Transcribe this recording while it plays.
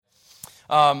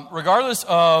regardless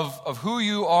of who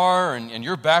you are and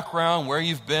your background, where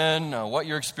you've been, what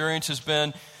your experience has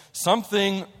been,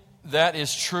 something that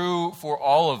is true for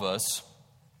all of us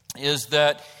is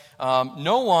that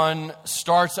no one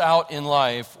starts out in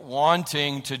life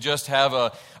wanting to just have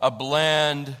a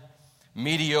bland,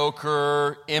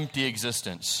 mediocre, empty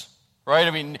existence. Right?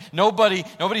 I mean,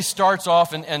 nobody starts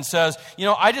off and says,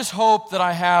 I just hope that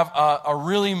I have a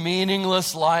really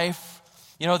meaningless life.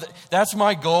 That's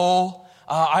my goal.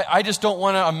 I just don't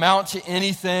want to amount to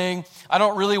anything. I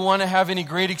don't really want to have any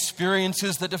great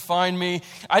experiences that define me.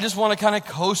 I just want to kind of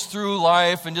coast through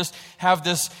life and just have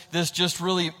this just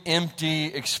really empty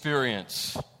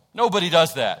experience. Nobody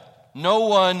does that. No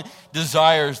one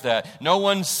desires that. No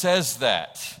one says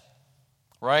that.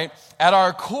 Right? At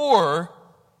our core,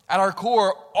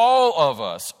 all of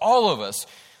us,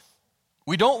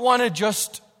 we don't want to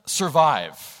just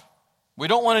survive. We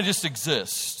don't want to just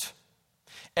exist.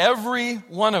 Every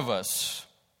one of us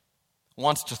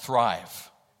wants to thrive.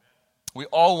 We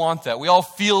all want that. We all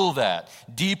feel that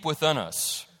deep within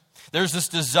us. There's this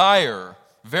desire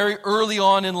very early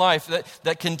on in life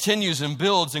that continues and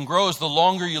builds and grows the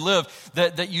longer you live,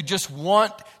 that you just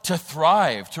want to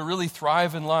thrive, to really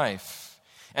thrive in life.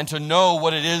 And to know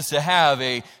what it is to have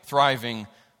a thriving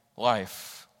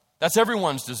life. That's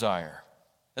everyone's desire.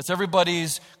 That's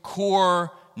everybody's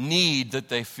core need that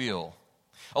they feel.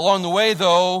 Along the way,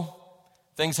 though,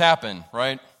 things happen,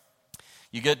 right?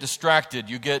 You get distracted.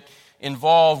 You get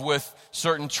involved with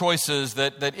certain choices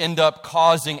that end up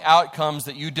causing outcomes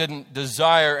that you didn't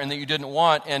desire and that you didn't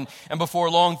want. And before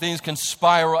long, things can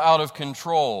spiral out of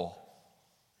control.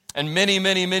 And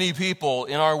many people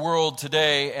in our world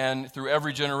today and through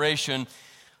every generation,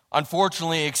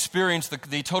 unfortunately, experience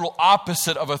the total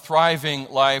opposite of a thriving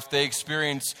life. They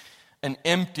experience an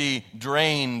empty,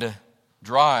 drained,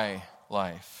 dry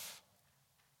life.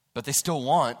 But they still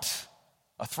want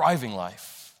a thriving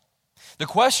life. The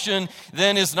question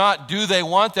then is not, do they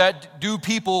want that? Do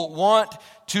people want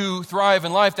to thrive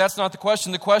in life? That's not the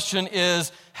question. The question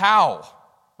is, how?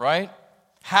 Right?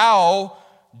 How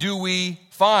do we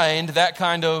find that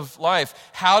kind of life?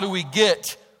 How do we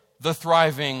get the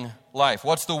thriving life?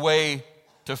 What's the way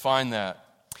to find that?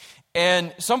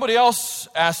 And somebody else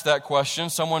asked that question,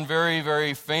 someone very,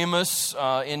 very famous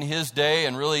in his day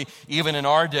and really even in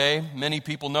our day. Many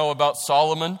people know about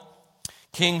Solomon.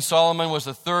 King Solomon was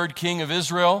the third king of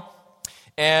Israel.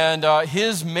 And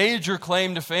his major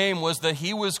claim to fame was that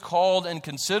he was called and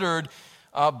considered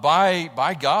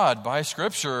by God, by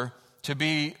Scripture, to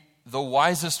be the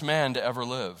wisest man to ever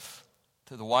live.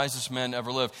 To the wisest man to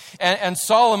ever live. And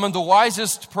Solomon, the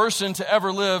wisest person to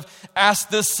ever live, asked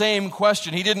this same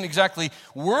question. He didn't exactly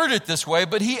word it this way,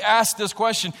 but he asked this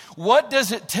question: what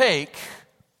does it take,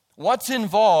 what's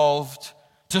involved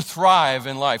to thrive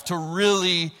in life, to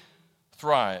really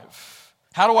thrive?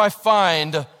 How do I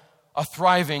find a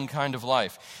thriving kind of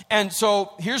life? And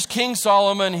so here's King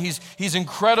Solomon. He's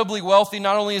incredibly wealthy.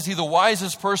 Not only is he the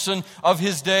wisest person of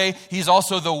his day, he's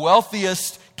also the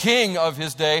wealthiest king of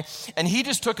his day. And he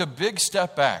just took a big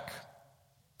step back.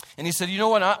 And he said, you know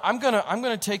what, I'm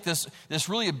gonna take this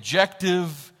really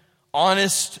objective,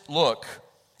 honest look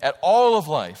at all of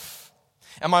life.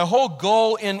 And my whole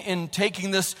goal in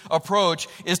taking this approach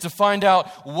is to find out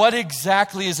what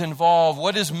exactly is involved,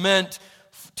 what is meant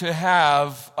to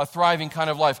have a thriving kind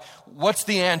of life. What's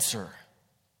the answer?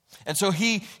 And so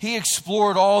he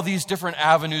explored all these different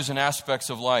avenues and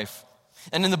aspects of life.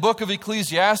 And in the book of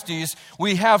Ecclesiastes,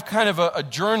 we have kind of a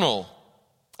journal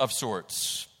of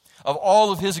sorts of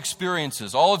all of his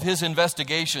experiences, all of his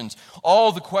investigations,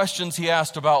 all the questions he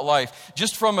asked about life,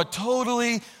 just from a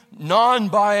totally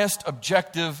non-biased,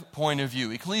 objective point of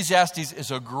view. Ecclesiastes is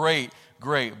a great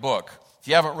book. If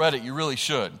you haven't read it, you really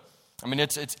should. I mean,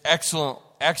 it's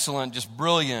excellent, just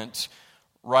brilliant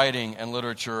writing and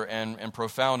literature and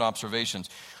profound observations.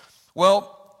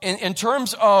 Well, in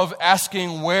terms of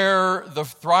asking where the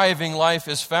thriving life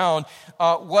is found,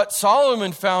 what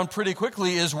Solomon found pretty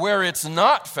quickly is where it's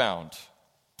not found.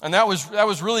 And that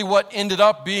was really what ended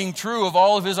up being true of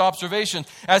all of his observations.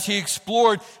 As he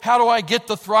explored, how do I get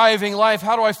the thriving life?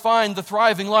 How do I find the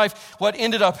thriving life? What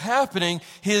ended up happening,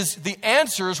 the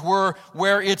answers were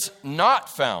where it's not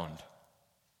found.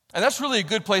 And that's really a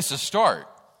good place to start.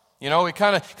 You know, we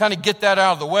kind of get that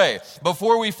out of the way.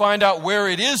 Before we find out where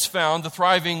it is found, the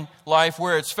thriving life,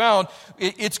 where it's found,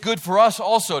 it's good for us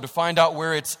also to find out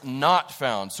where it's not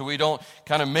found, so we don't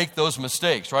kind of make those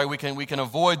mistakes, right? We can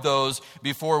avoid those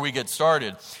before we get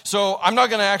started. So I'm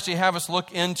not going to actually have us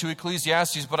look into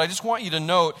Ecclesiastes, but I just want you to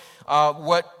note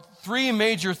what three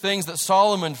major things that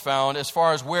Solomon found as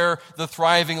far as where the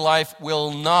thriving life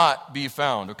will not be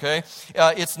found, okay?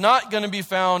 It's not going to be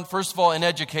found, first of all, in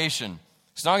education.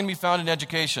 It's not going to be found in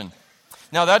education.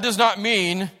 Now, that does not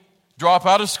mean drop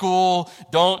out of school,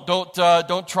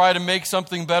 don't try to make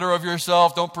something better of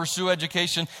yourself, don't pursue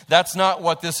education. That's not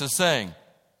what this is saying.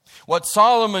 What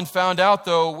Solomon found out,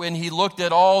 though, when he looked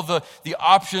at all the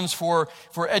options for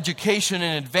education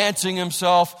and advancing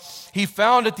himself, he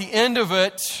found at the end of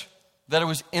it that it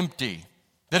was empty,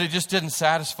 that it just didn't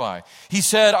satisfy. He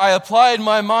said, I applied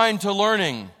my mind to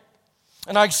learning,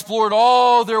 and I explored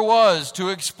all there was to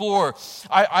explore.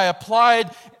 I applied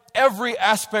every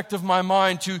aspect of my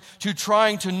mind to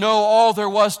trying to know all there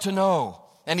was to know.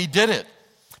 And he did it.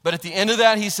 But at the end of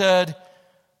that, he said,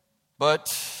 but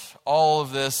all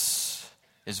of this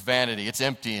is vanity. It's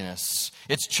emptiness.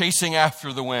 It's chasing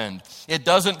after the wind. It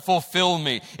doesn't fulfill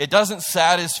me. It doesn't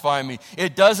satisfy me.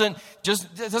 It doesn't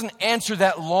answer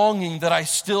that longing that I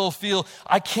still feel.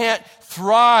 I can't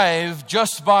thrive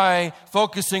just by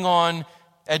focusing on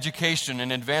education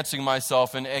and advancing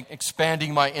myself and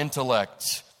expanding my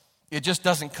intellect. It just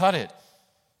doesn't cut it.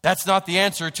 That's not the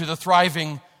answer to the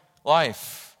thriving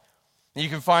life. And you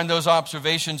can find those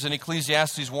observations in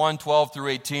Ecclesiastes 1:12 through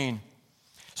 18.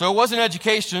 So it wasn't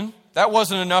education. That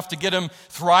wasn't enough to get him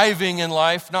thriving in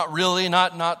life. Not really,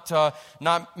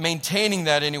 not maintaining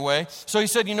that anyway. So he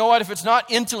said, you know what, if it's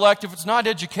not intellect, if it's not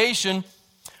education,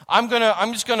 I'm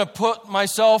just gonna put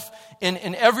myself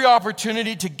in every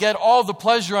opportunity to get all the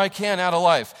pleasure I can out of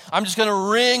life. I'm just gonna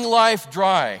wring life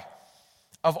dry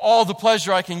of all the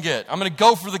pleasure I can get. I'm going to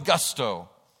go for the gusto.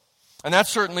 And that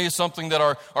certainly is something that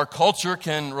our culture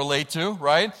can relate to,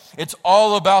 right? It's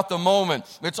all about the moment.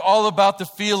 It's all about the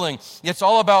feeling. It's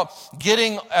all about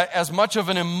getting as much of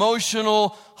an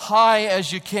emotional high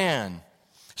as you can.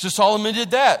 So Solomon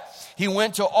did that. He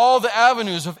went to all the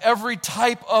avenues of every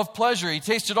type of pleasure. He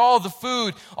tasted all the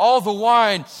food, all the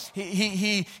wine.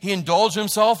 He indulged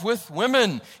himself with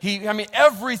women.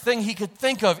 Everything he could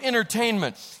think of,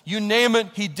 entertainment. You name it,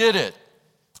 he did it.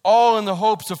 All in the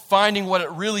hopes of finding what it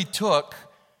really took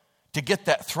to get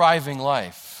that thriving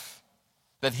life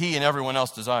that he and everyone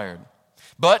else desired.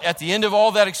 But at the end of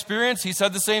all that experience, he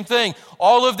said the same thing.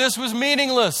 All of this was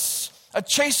meaningless. A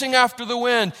chasing after the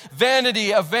wind.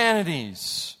 Vanity of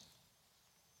vanities.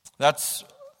 That's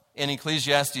in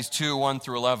Ecclesiastes 2:1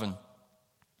 through 11.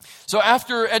 So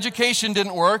after education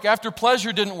didn't work, after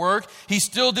pleasure didn't work, he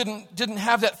still didn't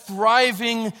have that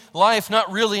thriving life,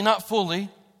 not really, not fully.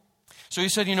 So he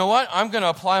said, you know what? I'm going to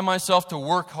apply myself to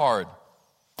work hard.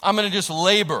 I'm going to just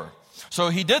labor. So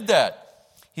he did that.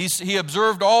 He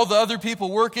observed all the other people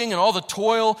working and all the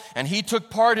toil, and he took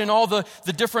part in all the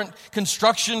different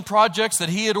construction projects that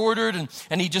he had ordered,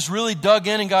 and he just really dug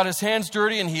in and got his hands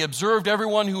dirty, and he observed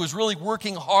everyone who was really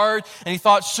working hard, and he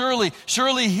thought, surely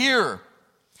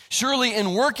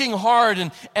in working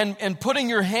hard and putting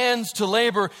your hands to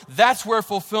labor, that's where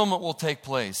fulfillment will take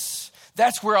place.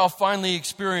 That's where I'll finally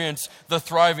experience the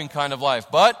thriving kind of life.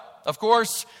 But, of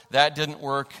course, that didn't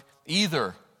work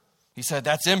either. He said,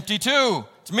 that's empty too.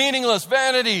 It's meaningless,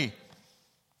 vanity.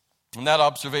 And that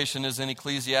observation is in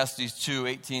Ecclesiastes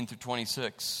 2:18 through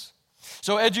 26.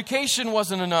 So education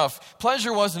wasn't enough.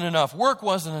 Pleasure wasn't enough. Work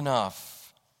wasn't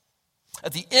enough.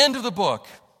 At the end of the book,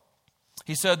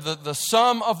 he said that the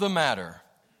sum of the matter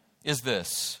is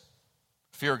this: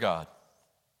 fear God.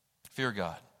 Fear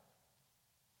God.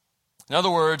 In other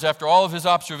words, after all of his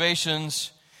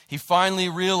observations, he finally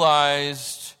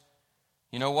realized,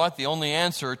 you know what? The only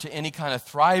answer to any kind of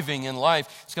thriving in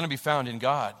life is going to be found in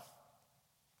God.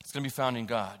 It's going to be found in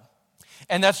God.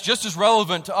 And that's just as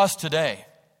relevant to us today.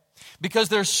 Because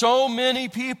there's so many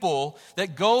people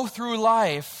that go through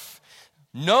life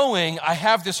knowing I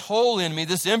have this hole in me,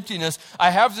 this emptiness.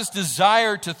 I have this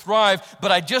desire to thrive, but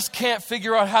I just can't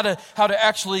figure out how to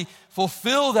actually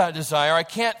fulfill that desire. I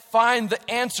can't find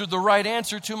the right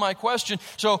answer to my question.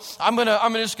 So I'm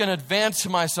just gonna advance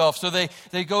myself. So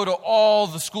they go to all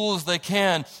the schools they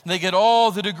can. They get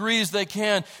all the degrees they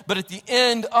can. But at the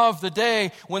end of the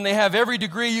day, when they have every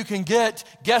degree you can get,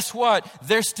 guess what?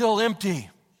 They're still empty.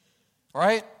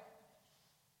 Right?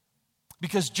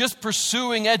 Because just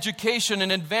pursuing education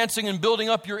and advancing and building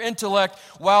up your intellect,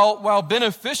 while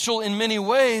beneficial in many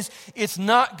ways, it's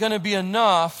not going to be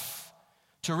enough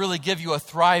to really give you a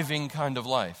thriving kind of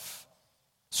life.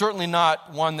 Certainly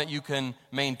not one that you can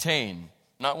maintain,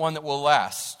 not one that will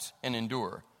last and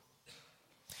endure.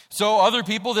 So other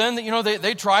people then,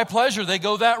 they try pleasure, they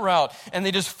go that route, and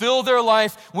they just fill their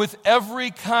life with every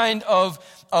kind of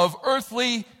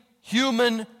earthly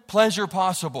human pleasure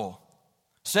possible.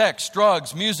 Sex,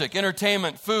 drugs, music,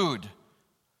 entertainment, food.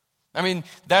 I mean,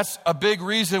 that's a big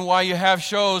reason why you have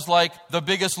shows like The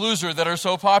Biggest Loser that are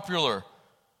so popular,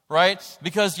 right?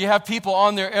 Because you have people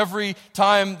on there every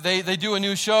time they do a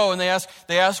new show, and they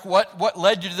ask what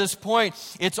led you to this point.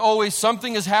 It's always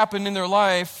something has happened in their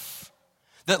life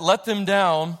that let them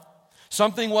down.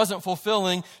 Something wasn't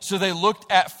fulfilling, so they looked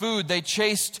at food. They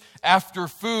chased after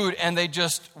food, and they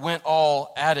just went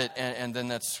all at it. And then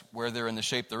that's where they're in the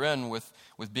shape they're in with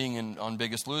being on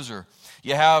Biggest Loser.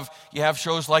 You have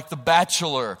shows like The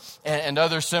Bachelor and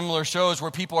other similar shows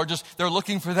where people they're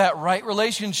looking for that right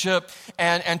relationship.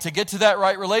 And to get to that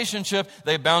right relationship,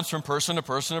 they bounce from person to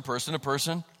person to person to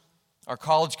person. Our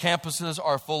college campuses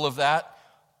are full of that.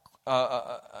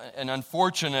 An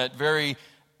unfortunate, very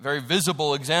very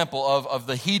visible example of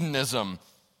the hedonism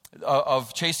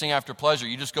of chasing after pleasure.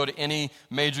 You just go to any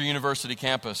major university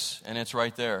campus, and it's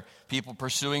right there. People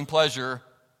pursuing pleasure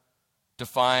to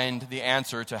find the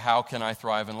answer to how can I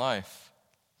thrive in life.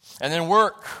 And then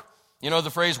work. You know the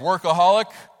phrase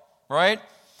workaholic, right?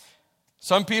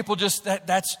 Some people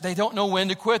they don't know when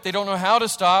to quit. They don't know how to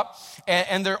stop,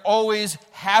 and they're always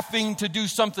having to do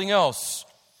something else.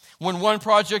 When one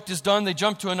project is done, they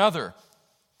jump to another.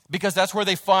 Because that's where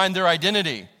they find their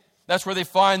identity. That's where they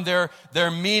find their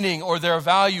meaning or their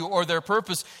value or their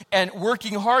purpose. And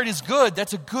working hard is good.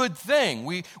 That's a good thing.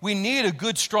 We need a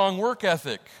good, strong work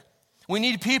ethic. We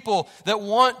need people that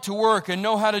want to work and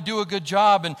know how to do a good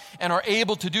job and are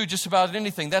able to do just about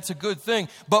anything. That's a good thing.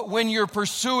 But when you're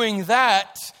pursuing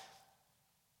that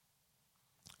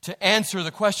to answer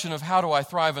the question of how do I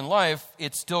thrive in life,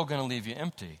 it's still going to leave you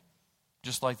empty,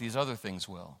 just like these other things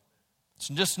will. It's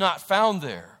just not found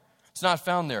there. It's not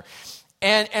found there.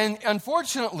 And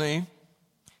unfortunately,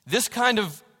 this kind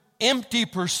of empty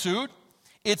pursuit,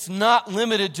 it's not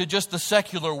limited to just the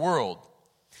secular world.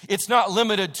 It's not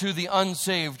limited to the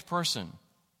unsaved person.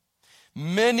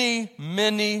 Many,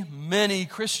 many, many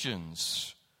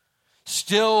Christians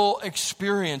still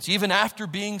experience, even after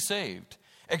being saved,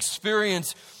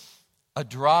 experience a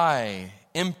dry,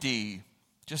 empty,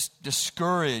 just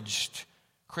discouraged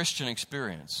Christian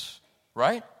experience.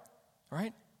 Right?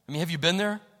 Right? I mean, have you been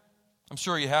there? I'm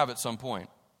sure you have at some point.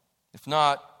 If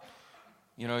not,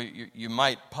 you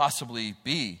might possibly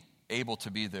be able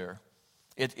to be there.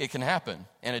 It can happen,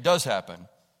 and it does happen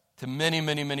to many,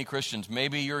 many, many Christians.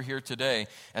 Maybe you're here today,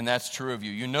 and that's true of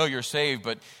you. You know you're saved,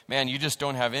 but man, you just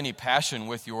don't have any passion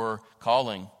with your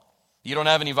calling. You don't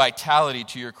have any vitality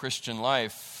to your Christian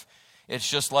life. It's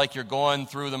just like you're going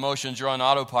through the motions. You're on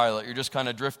autopilot. You're just kind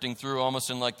of drifting through almost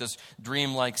in like this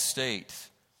dreamlike state.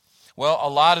 Well, a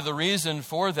lot of the reason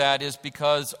for that is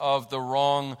because of the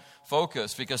wrong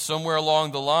focus. Because somewhere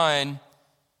along the line,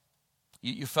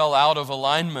 you fell out of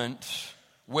alignment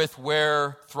with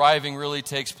where thriving really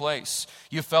takes place.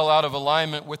 You fell out of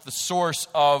alignment with the source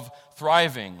of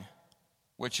thriving,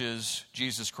 which is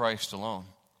Jesus Christ alone.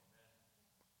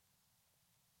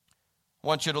 I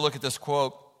want you to look at this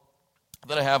quote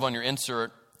that I have on your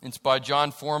insert. It's by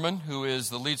John Foreman, who is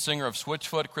the lead singer of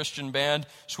Switchfoot, Christian band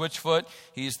Switchfoot.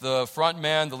 He's the front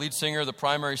man, the lead singer, the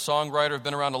primary songwriter.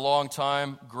 Been around a long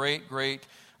time. Great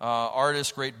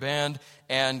artist, great band.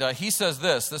 And he says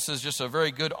this. This is just a very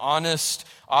good, honest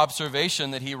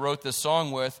observation that he wrote this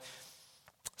song with.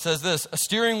 It says this: a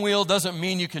steering wheel doesn't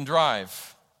mean you can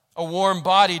drive. A warm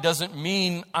body doesn't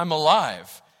mean I'm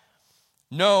alive.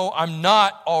 No, I'm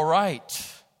not all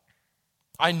right.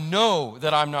 I know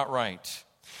that I'm not right.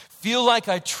 Feel like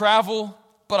I travel,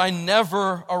 but I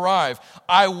never arrive.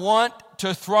 I want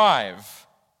to thrive,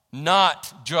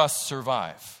 not just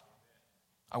survive.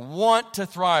 I want to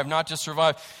thrive, not just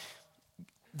survive.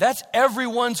 That's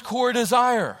everyone's core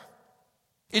desire.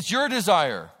 It's your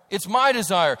desire. It's my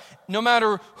desire. No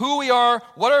matter who we are,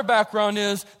 what our background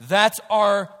is, that's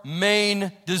our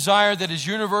main desire that is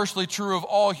universally true of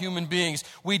all human beings.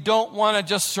 We don't want to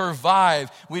just survive.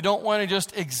 We don't want to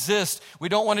just exist. We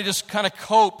don't want to just kind of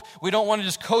cope. We don't want to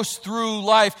just coast through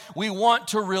life. We want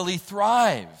to really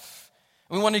thrive.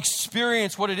 We want to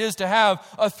experience what it is to have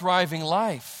a thriving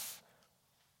life.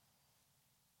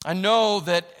 I know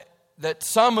that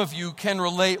some of you can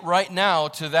relate right now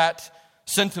to that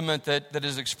sentiment that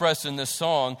is expressed in this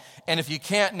song. And if you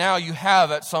can't now, you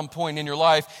have at some point in your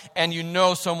life, and you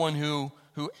know someone who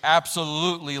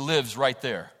absolutely lives right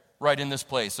there, right in this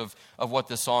place of what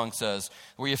this song says,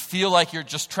 where you feel like you're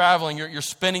just traveling, you're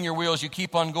spinning your wheels, you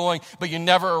keep on going, but you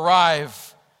never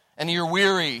arrive, and you're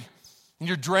weary, and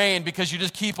you're drained because you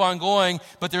just keep on going,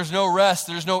 but there's no rest,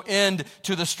 there's no end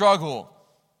to the struggle.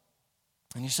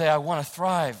 And you say, I want to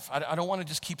thrive. I don't want to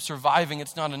just keep surviving.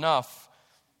 It's not enough.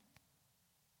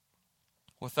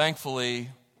 Well, thankfully,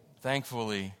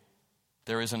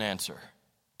 there is an answer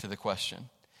to the question.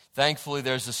 Thankfully,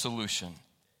 there's a solution.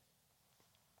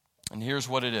 And here's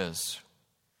what it is.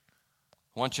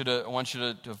 I want you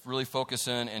to really focus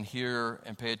in and hear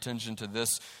and pay attention to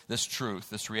this truth,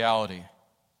 this reality.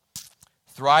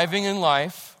 Thriving in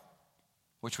life,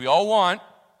 which we all want,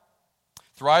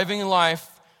 thriving in life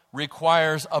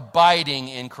requires abiding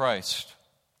in Christ.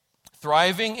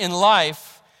 Thriving in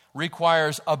life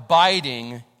requires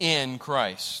abiding in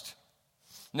Christ.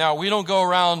 Now, we don't go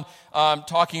around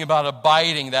talking about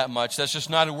abiding that much. That's just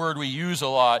not a word we use a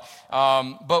lot.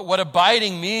 But what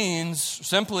abiding means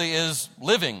simply is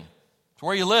living. It's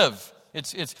where you live.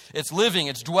 It's living.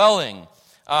 It's dwelling.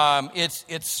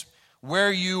 It's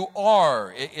where you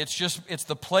are. It's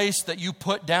the place that you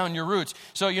put down your roots.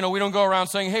 So, we don't go around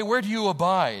saying, hey, where do you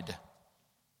abide?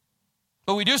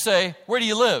 But we do say, where do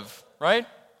you live, right?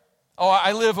 Oh,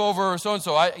 I live over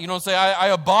so-and-so. You don't say, I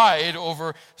abide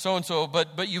over so-and-so,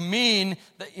 but you mean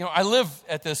that, I live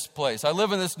at this place. I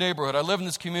live in this neighborhood. I live in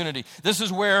this community. This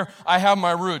is where I have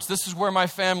my roots. This is where my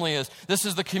family is. This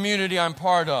is the community I'm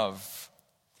part of.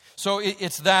 So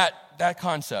it's that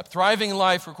concept. Thriving in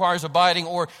life requires abiding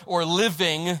or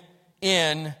living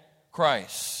in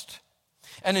Christ.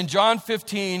 And in John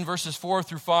 15, verses 4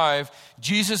 through 5,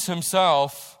 Jesus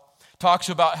himself talks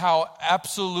about how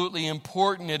absolutely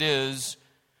important it is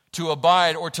to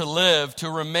abide or to live, to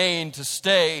remain, to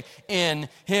stay in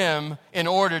Him in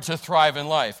order to thrive in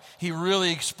life. He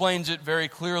really explains it very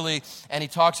clearly, and he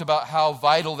talks about how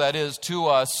vital that is to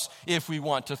us if we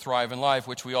want to thrive in life,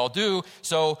 which we all do.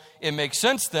 So it makes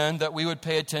sense then that we would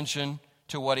pay attention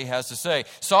to what he has to say.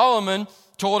 Solomon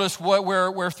told us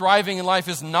where thriving in life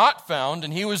is not found,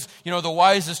 and he was, the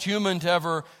wisest human to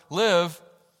ever live.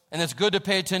 And it's good to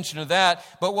pay attention to that.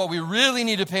 But what we really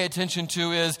need to pay attention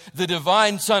to is the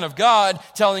divine Son of God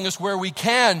telling us where we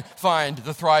can find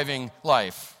the thriving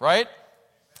life, right?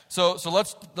 So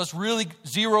let's really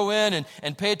zero in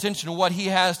and pay attention to what he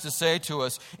has to say to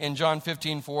us in John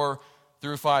 15, 4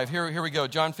 through 5. Here we go.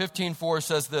 John 15, 4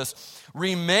 says this: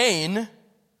 remain,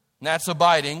 that's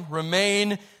abiding.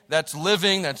 Remain, that's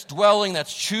living, that's dwelling,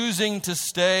 that's choosing to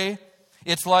stay.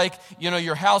 It's like,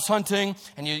 you're house hunting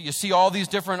and you see all these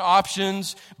different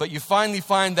options, but you finally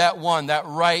find that one, that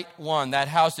right one, that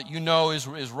house that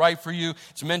is right for you.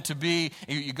 It's meant to be.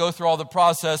 You go through all the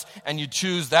process and you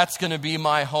choose, that's going to be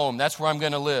my home. That's where I'm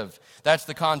going to live. That's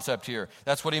the concept here.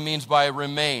 That's what he means by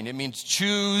remain. It means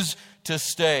choose to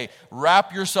stay.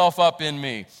 Wrap yourself up in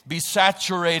me. Be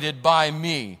saturated by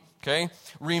me. Okay?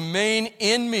 Remain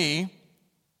in me,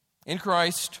 in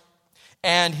Christ.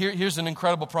 And here's an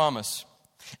incredible promise.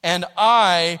 And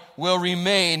I will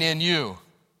remain in you.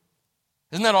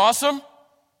 Isn't that awesome?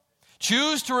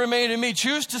 Choose to remain in me.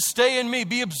 Choose to stay in me.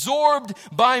 Be absorbed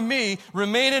by me.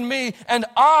 Remain in me. And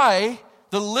I,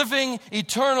 the living,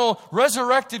 eternal,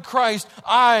 resurrected Christ,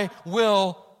 I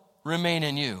will remain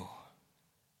in you.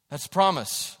 That's a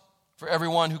promise for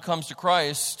everyone who comes to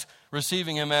Christ,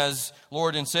 receiving him as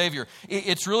Lord and Savior.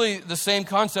 It's really the same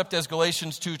concept as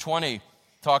Galatians 2:20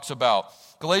 talks about.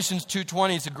 Galatians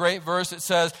 2:20 is a great verse. It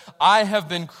says, I have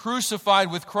been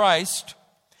crucified with Christ,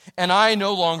 and I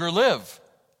no longer live,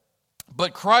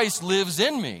 but Christ lives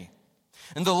in me.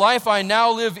 And the life I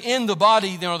now live in the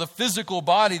body, the physical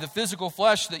body, the physical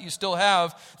flesh that you still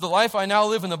have, the life I now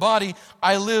live in the body,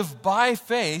 I live by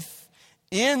faith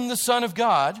in the Son of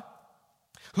God,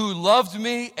 who loved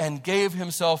me and gave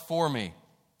himself for me.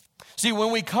 See,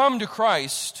 when we come to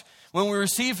Christ, when we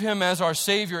receive him as our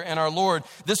Savior and our Lord,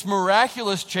 this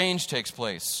miraculous change takes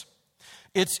place.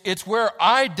 It's where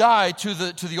I die to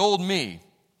the old me,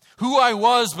 who I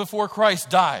was before Christ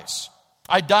dies.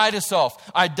 I die to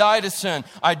self. I die to sin.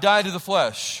 I die to the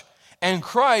flesh. And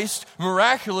Christ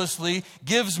miraculously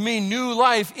gives me new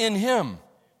life in him.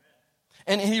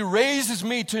 And he raises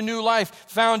me to new life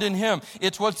found in him.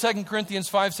 It's what 2 Corinthians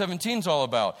 5:17 is all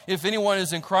about. If anyone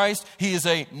is in Christ, he is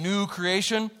a new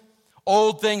creation.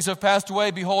 Old things have passed away.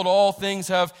 Behold, all things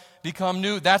have become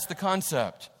new. That's the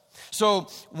concept. So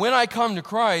when I come to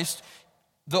Christ,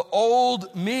 the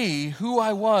old me, who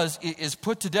I was, is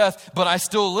put to death, but I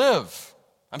still live.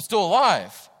 I'm still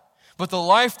alive. But the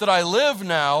life that I live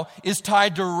now is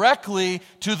tied directly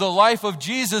to the life of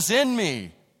Jesus in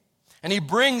me. And he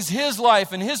brings his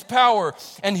life and his power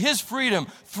and his freedom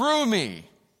through me.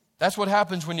 That's what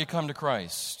happens when you come to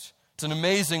Christ. It's an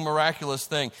amazing, miraculous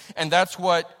thing. And that's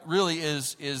what really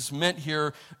is meant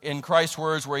here in Christ's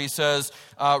words where he says,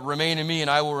 remain in me and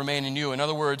I will remain in you. In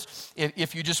other words,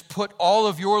 if you just put all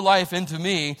of your life into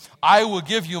me, I will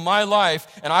give you my life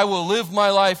and I will live my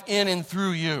life in and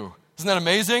through you. Isn't that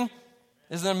amazing?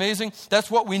 Isn't that amazing?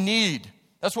 That's what we need.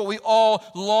 That's what we all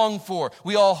long for.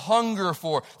 We all hunger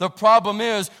for. The problem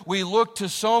is we look to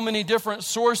so many different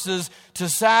sources to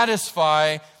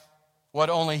satisfy what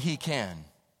only He can.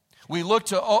 We look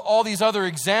to all these other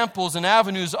examples and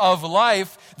avenues of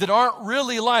life that aren't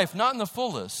really life, not in the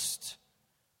fullest.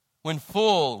 When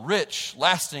full, rich,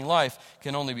 lasting life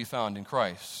can only be found in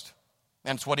Christ.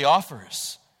 And it's what He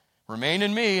offers. Remain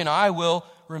in me and I will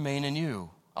remain in you.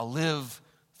 I'll live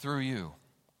through you.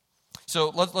 So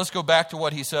let's go back to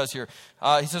what he says here.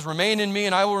 He says, remain in me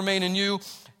and I will remain in you,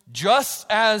 just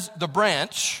as the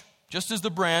branch.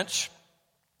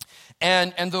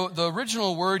 And the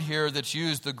original word here that's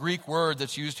used, the Greek word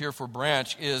that's used here for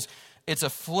branch it's a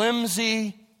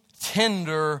flimsy,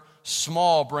 tender,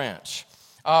 small branch.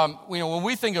 When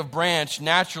we think of branch,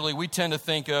 naturally we tend to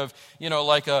think of,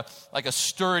 like a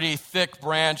sturdy, thick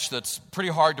branch that's pretty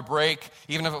hard to break.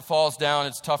 Even if it falls down,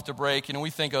 it's tough to break.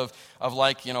 We think of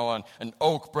like, an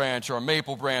oak branch or a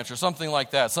maple branch or something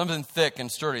like that, something thick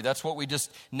and sturdy. That's what we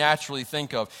just naturally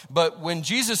think of. But when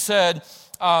Jesus said,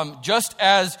 just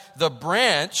as the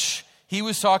branch, He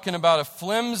was talking about a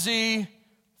flimsy,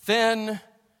 thin,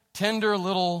 tender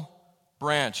little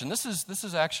branch. And this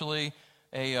is actually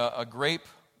a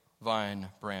grapevine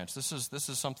branch. This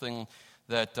is something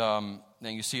that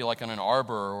you see like on an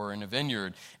arbor or in a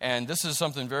vineyard. And this is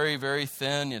something very, very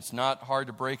thin. It's not hard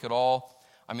to break at all.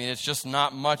 I mean, it's just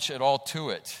not much at all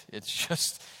to it. It's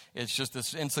just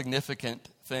this insignificant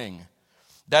thing.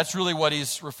 That's really what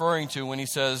He's referring to when He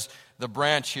says the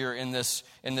branch here in this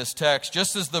text.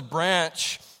 Just as the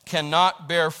branch cannot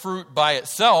bear fruit by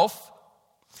itself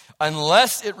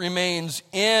unless it remains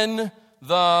in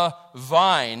the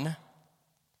vine,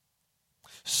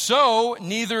 so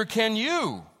neither can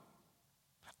you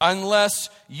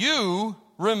unless you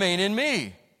remain in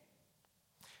me.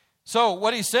 So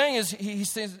what He's saying is, He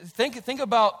says, think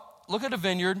about, look at a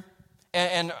vineyard,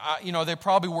 and they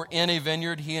probably were in a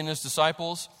vineyard, He and His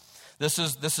disciples. This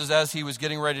is as He was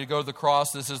getting ready to go to the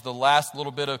cross. This is the last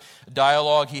little bit of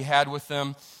dialogue He had with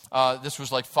them. This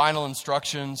was like final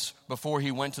instructions before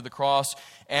He went to the cross.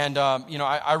 And,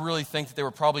 I really think that they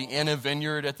were probably in a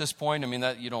vineyard at this point. I mean,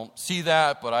 that you don't see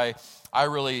that, but I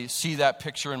really see that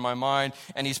picture in my mind.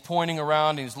 And He's pointing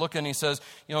around, and He's looking, and He says,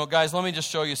 guys, let me just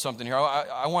show you something here.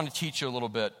 I want to teach you a little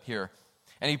bit here.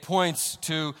 And He points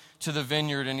to the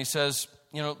vineyard, and He says,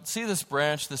 see this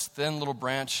branch, this thin little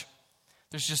branch?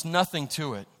 There's just nothing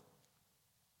to it.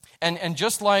 And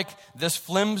just like this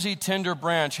flimsy, tender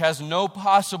branch has no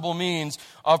possible means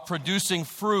of producing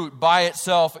fruit by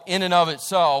itself, in and of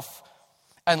itself,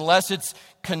 unless it's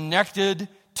connected,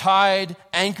 tied,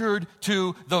 anchored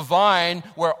to the vine,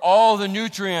 where all the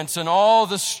nutrients and all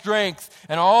the strength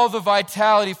and all the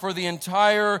vitality for the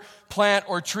entire plant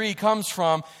or tree comes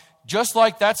from, just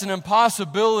like that's an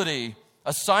impossibility,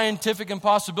 a scientific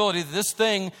impossibility, that this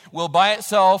thing will by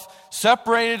itself,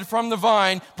 separated from the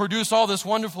vine, produce all this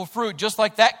wonderful fruit. Just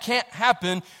like that can't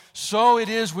happen, so it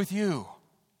is with you.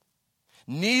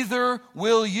 Neither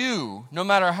will you, no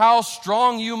matter how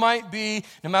strong you might be,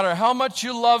 no matter how much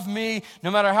you love me,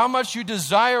 no matter how much you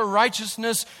desire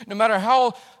righteousness, no matter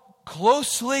how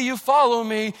closely you follow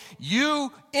me,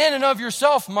 you in and of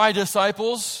yourself, my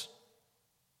disciples,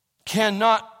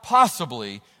 cannot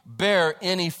possibly bear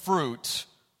any fruit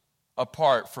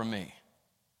apart from me.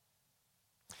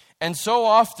 And so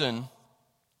often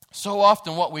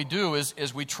what we do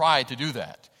is we try to do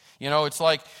that. It's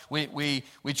like we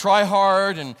try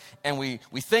hard and we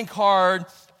think hard,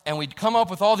 and we come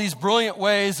up with all these brilliant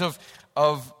ways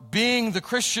of being the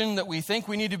Christian that we think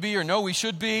we need to be or know we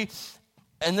should be.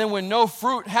 And then when no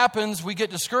fruit happens, we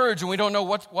get discouraged and we don't know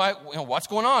what's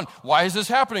going on. Why is this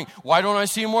happening? Why don't I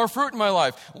see more fruit in my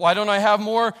life? Why don't I have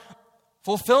more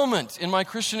fulfillment in my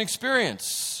Christian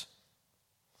experience?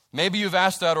 Maybe you've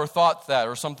asked that or thought that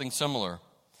or something similar.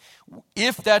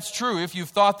 If that's true, if you've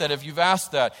thought that, if you've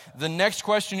asked that, the next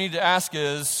question you need to ask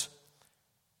is,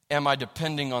 am I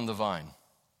depending on the vine?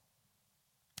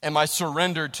 Am I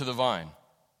surrendered to the vine?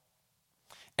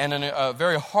 And a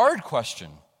very hard question,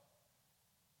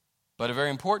 but a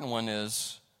very important one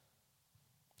is,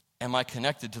 am I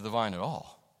connected to the vine at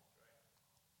all?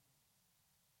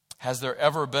 Has there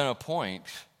ever been a point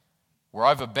where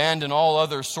I've abandoned all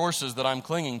other sources that I'm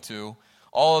clinging to,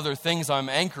 all other things I'm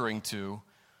anchoring to,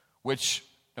 which,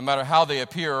 no matter how they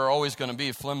appear, are always going to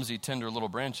be flimsy, tender little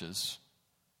branches,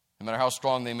 no matter how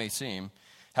strong they may seem?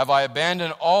 Have I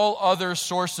abandoned all other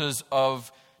sources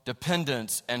of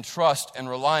dependence and trust and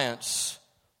reliance?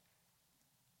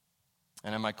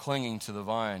 And am I clinging to the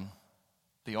vine,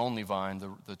 the only vine,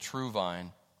 the true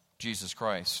vine, Jesus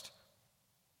Christ?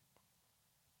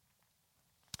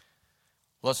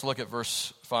 Let's look at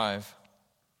verse 5.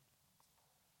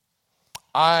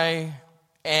 I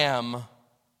am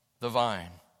the vine.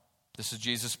 This is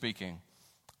Jesus speaking.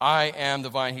 I am the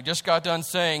vine. He just got done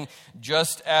saying,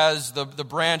 just as the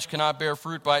branch cannot bear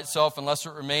fruit by itself unless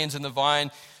it remains in the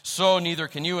vine, so neither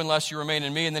can you unless you remain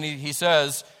in me. And then he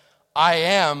says, I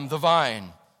am the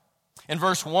vine. In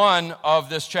verse 1 of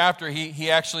this chapter,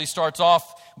 he actually starts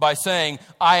off by saying,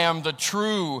 I am the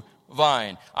true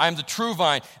vine. I am the true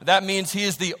vine. That means he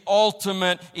is the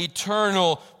ultimate,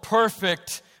 eternal,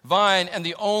 perfect vine and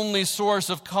the only source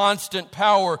of constant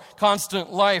power,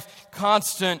 constant life,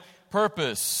 constant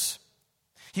purpose.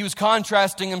 He was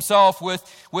contrasting himself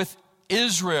with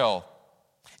Israel.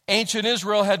 Ancient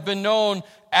Israel had been known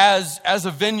as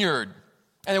a vineyard.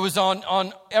 And it was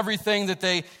on everything that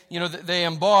they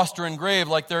embossed or engraved,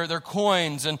 like their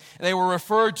coins, and they were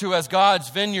referred to as God's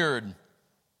vineyard.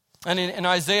 And in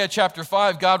Isaiah chapter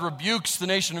 5, God rebukes the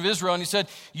nation of Israel, and he said,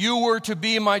 you were to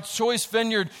be my choice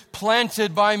vineyard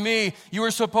planted by me. You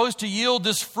were supposed to yield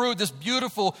this fruit, this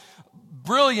beautiful,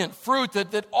 brilliant fruit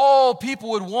that all people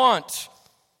would want,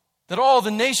 that all the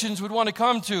nations would want to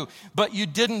come to. But you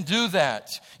didn't do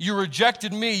that. You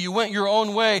rejected me. You went your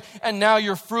own way, and now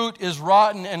your fruit is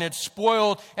rotten and it's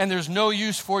spoiled, and there's no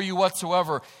use for you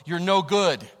whatsoever. You're no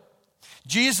good.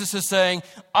 Jesus is saying,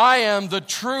 I am the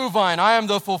true vine. I am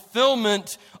the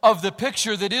fulfillment of the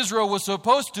picture that Israel was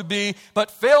supposed to be,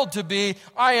 but failed to be.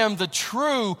 I am the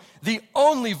true, the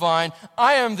only vine.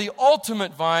 I am the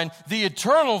ultimate vine, the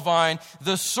eternal vine,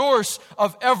 the source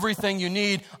of everything you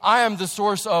need. I am the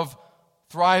source of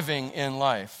thriving in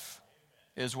life,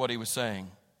 is what he was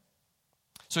saying.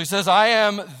 So he says, I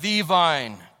am the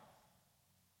vine.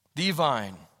 The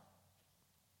vine.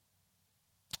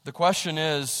 The question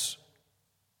is,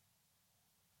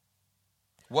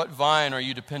 what vine are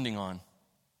you depending on?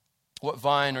 What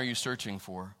vine are you searching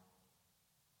for?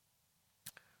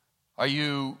 Are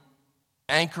you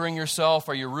anchoring yourself?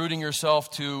 Are you rooting yourself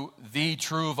to the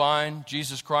true vine,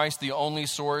 Jesus Christ, the only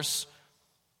source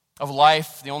of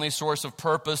life, the only source of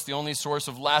purpose, the only source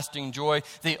of lasting joy,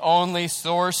 the only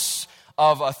source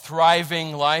of a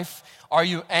thriving life? Are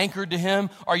you anchored to him?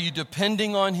 Are you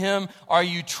depending on him? Are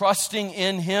you trusting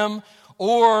in him?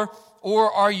 Or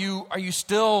are you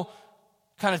still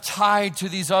kind of tied to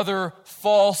these other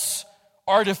false,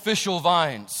 artificial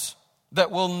vines that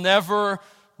will never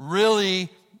really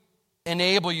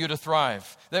enable you to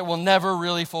thrive, that will never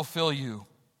really fulfill you,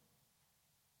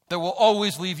 that will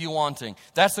always leave you wanting?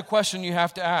 That's the question you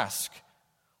have to ask.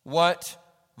 What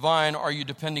vine are you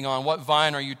depending on? What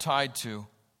vine are you tied to?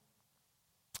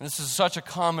 And this is such a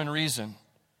common reason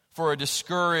for a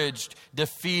discouraged,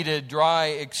 defeated, dry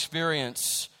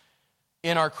experience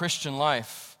in our Christian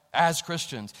life. As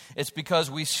Christians, it's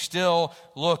because we still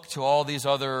look to all these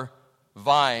other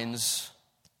vines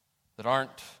that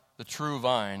aren't the true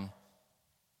vine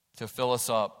to fill us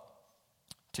up,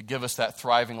 to give us that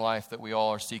thriving life that we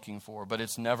all are seeking for. But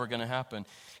it's never going to happen.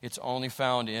 It's only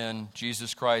found in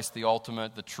Jesus Christ, the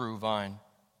ultimate, the true vine.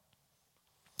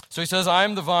 So he says, I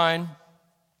am the vine,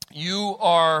 you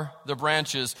are the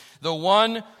branches. The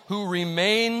one who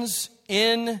remains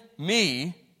in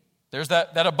me, there's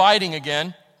that abiding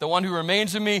again. The one who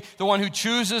remains in me, the one who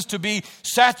chooses to be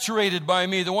saturated by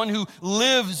me, the one who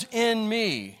lives in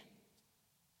me.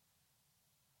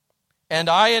 And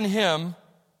I in him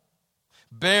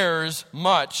bears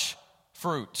much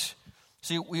fruit.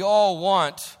 See, we all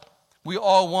want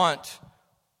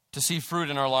to see fruit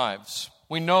in our lives.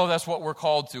 We know that's what we're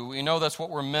called to. We know that's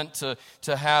what we're meant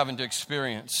to have and to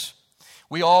experience.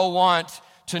 We all want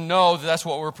to know that that's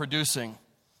what we're producing.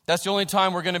 That's the only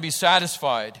time we're going to be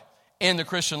satisfied in the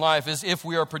Christian life, is if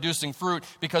we are producing fruit,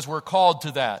 because we're called to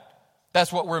that.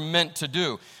 That's what we're meant to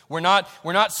do. We're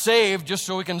not saved just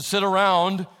so we can sit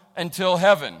around until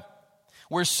heaven.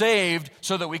 We're saved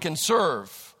so that we can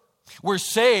serve. We're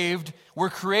saved,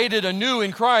 we're created anew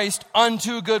in Christ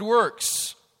unto good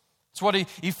works. That's what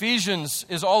Ephesians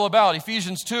is all about.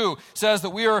 Ephesians 2 says that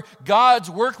we are God's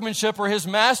workmanship, or his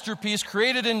masterpiece,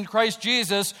 created in Christ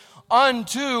Jesus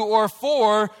unto or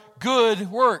for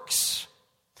good works.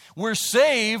 We're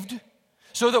saved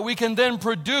so that we can then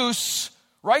produce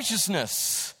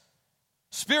righteousness,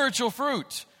 spiritual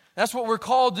fruit. That's what we're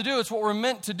called to do. It's what we're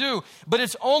meant to do. But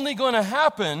it's only going to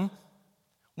happen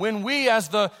when we, as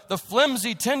the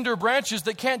flimsy, tender branches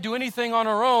that can't do anything on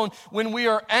our own, when we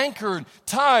are anchored,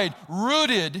 tied,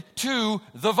 rooted to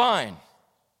the vine,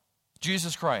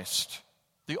 Jesus Christ,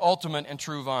 the ultimate and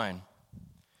true vine.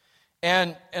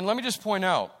 And let me just point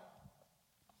out,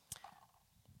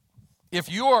 if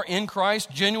you are in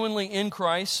Christ, genuinely in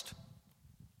Christ,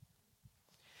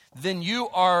 then you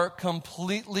are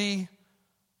completely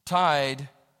tied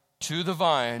to the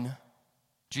vine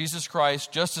Jesus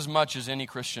Christ just as much as any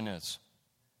Christian is.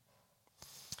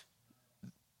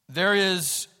 There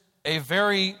is a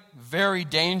very, very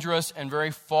dangerous and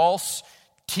very false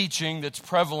teaching that's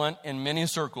prevalent in many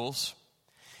circles,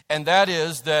 and that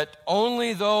is that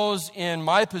only those in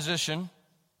my position,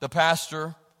 the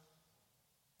pastor,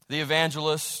 the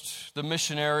evangelist, the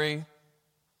missionary,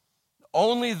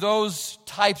 only those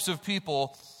types of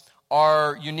people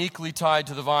are uniquely tied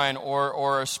to the vine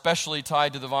or especially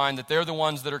tied to the vine, that they're the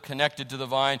ones that are connected to the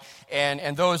vine,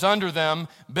 and those under them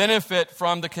benefit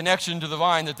from the connection to the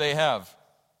vine that they have.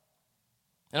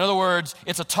 In other words,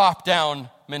 it's a top-down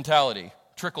mentality,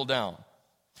 trickle down,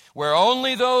 where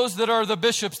only those that are the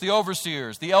bishops, the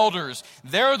overseers, the elders,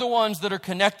 they're the ones that are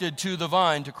connected to the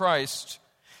vine, to Christ,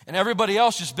 and everybody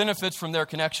else just benefits from their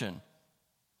connection.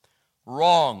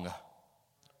 Wrong.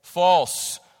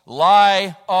 False.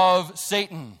 Lie of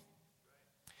Satan.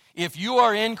 If you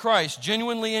are in Christ,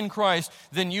 genuinely in Christ,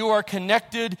 then you are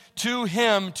connected to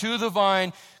Him, to the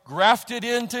vine, grafted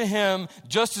into Him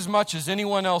just as much as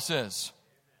anyone else is.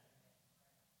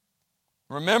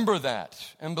 Remember that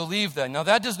and believe that. Now,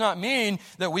 that does not mean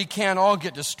that we can't all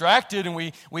get distracted and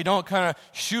we don't kind of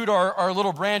shoot our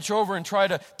little branch over and try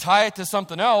to tie it to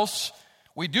something else.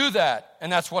 We do that,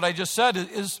 and that's what I just said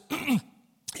is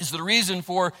the reason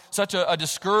for such a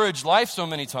discouraged life so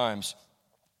many times.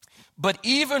 But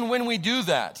even when we do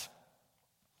that,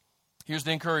 here's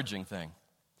the encouraging thing.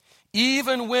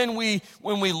 Even when we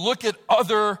look at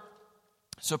other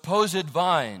supposed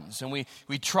vines and we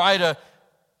try to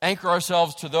anchor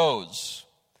ourselves to those,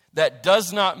 that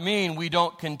does not mean we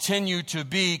don't continue to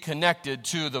be connected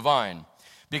to the vine.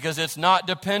 Because it's not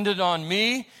dependent on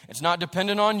me, it's not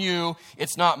dependent on you,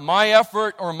 it's not my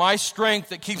effort or my strength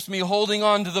that keeps me holding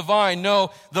on to the vine.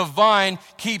 No, the vine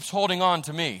keeps holding on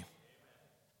to me.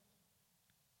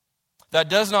 That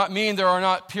does not mean there are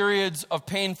not periods of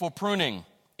painful pruning.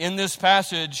 In this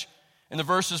passage, in the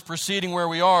verses preceding where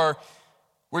we are,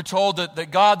 we're told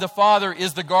that God the Father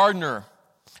is the gardener,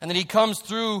 and that He comes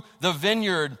through the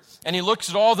vineyard and He looks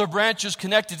at all the branches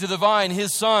connected to the vine,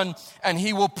 His Son, and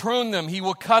He will prune them. He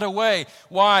will cut away.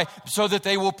 Why? So that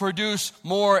they will produce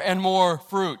more and more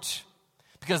fruit.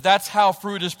 Because that's how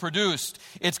fruit is produced.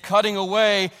 It's cutting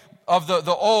away of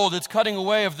the old. It's cutting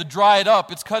away of the dried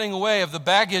up. It's cutting away of the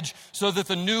baggage so that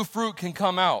the new fruit can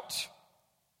come out.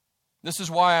 This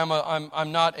is why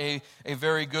I'm not a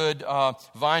very good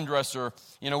vine dresser.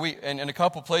 You know, in a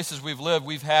couple places we've lived,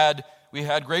 we had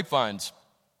grapevines.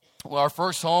 Well, our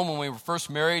first home, when we were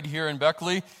first married here in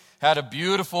Beckley, had a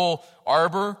beautiful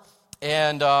arbor,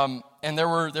 and there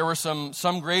were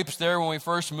some grapes there when we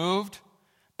first moved,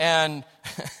 and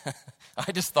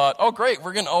I just thought, oh great,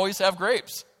 we're going to always have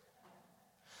grapes.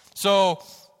 So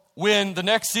when the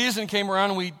next season came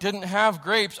around and we didn't have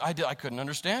grapes, I couldn't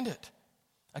understand it.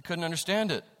 I couldn't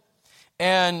understand it.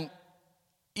 And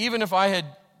even if I had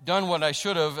done what I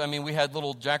should have, I mean, we had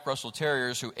little Jack Russell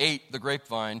Terriers who ate the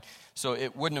grapevine, so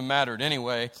it wouldn't have mattered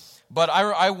anyway. But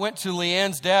I went to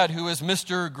Leanne's dad, who is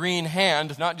Mr. Green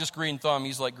Hand, not just Green Thumb,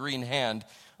 he's like Green Hand.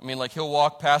 I mean, like he'll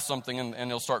walk past something and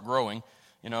he'll start growing.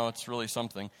 You know, it's really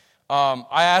something.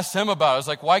 I asked him about it. I was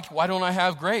like, why don't I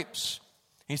have grapes?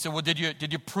 He said, well, did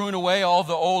you prune away all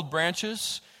the old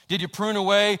branches? Did you prune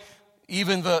away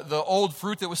even the old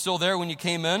fruit that was still there when you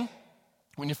came in?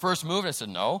 When you first moved? I said,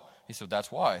 no. He said,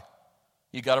 that's why.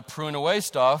 You got to prune away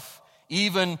stuff.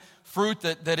 Even fruit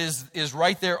that is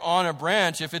right there on a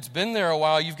branch, if it's been there a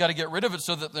while, you've got to get rid of it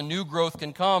so that the new growth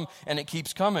can come and it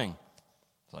keeps coming.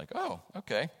 It's like, oh,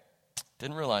 okay.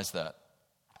 Didn't realize that.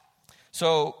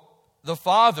 So the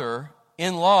Father,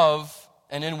 in love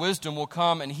and in wisdom, will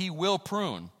come and He will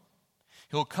prune.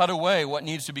 He'll cut away what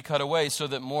needs to be cut away so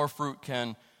that more fruit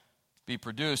can be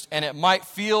produced. And it might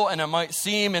feel and it might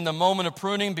seem in the moment of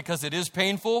pruning, because it is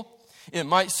painful, it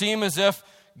might seem as if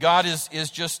God is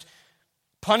just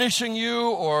punishing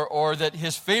you, or that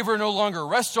His favor no longer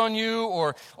rests on you,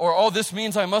 or oh, this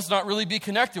means I must not really be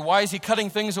connected. Why is He cutting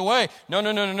things away?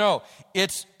 No.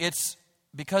 It's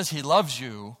because He loves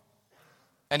you,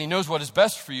 and He knows what is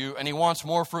best for you, and He wants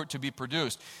more fruit to be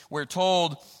produced. We're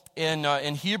told in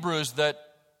Hebrews that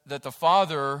the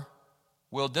Father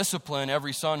will discipline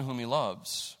every son whom He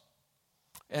loves.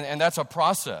 And that's a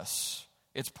process.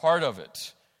 It's part of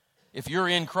it. If you're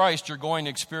in Christ, you're going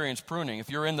to experience pruning. If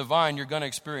you're in the vine, you're going to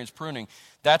experience pruning.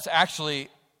 That's actually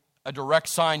a direct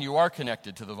sign you are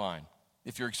connected to the vine,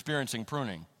 if you're experiencing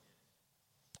pruning.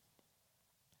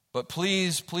 But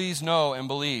please know and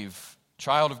believe,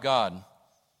 child of God,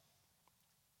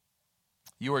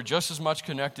 you are just as much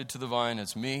connected to the vine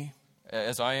as me,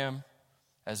 as I am,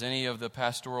 as any of the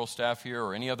pastoral staff here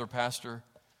or any other pastor.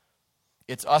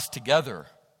 It's us together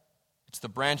It's the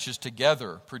branches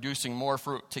together, producing more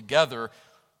fruit together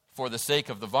for the sake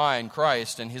of the vine,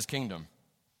 Christ, and his kingdom.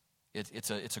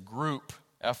 It's a group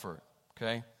effort,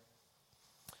 okay?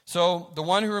 So the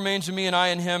one who remains in me and I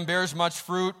in him bears much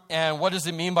fruit. And what does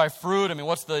it mean by fruit? I mean,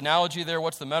 what's the analogy there?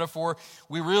 What's the metaphor?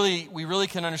 We really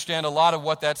can understand a lot of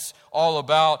what that's all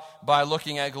about by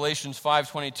looking at Galatians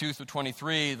 5:22 through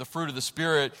 23, the fruit of the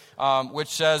Spirit, which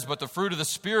says, "But the fruit of the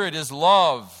Spirit is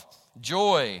love,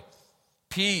 joy,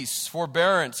 peace,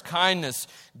 forbearance, kindness,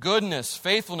 goodness,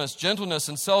 faithfulness, gentleness,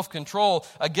 and self-control.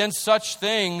 Against such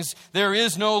things there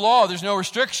is no law." There's no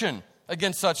restriction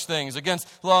against such things, against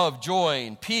love, joy,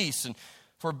 and peace, and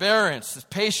forbearance,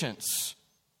 patience,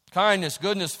 kindness,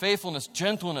 goodness, faithfulness,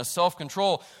 gentleness,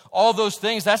 self-control. All those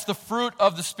things, that's the fruit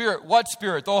of the Spirit. What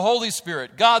Spirit? The Holy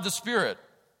Spirit, God the Spirit,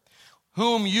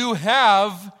 whom you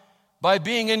have by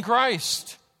being in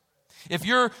Christ. If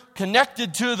you're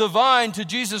connected to the vine, to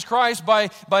Jesus Christ,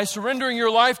 by surrendering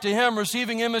your life to him,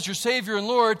 receiving him as your Savior and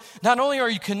Lord, not only are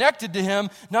you connected to him,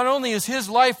 not only is his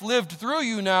life lived through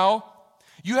you now,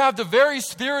 you have the very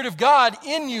Spirit of God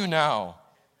in you now,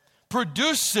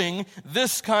 producing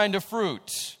this kind of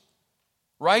fruit.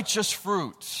 Righteous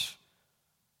fruit.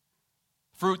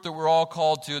 Fruit that we're all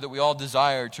called to, that we all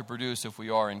desire to produce if we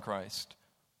are in Christ.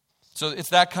 So it's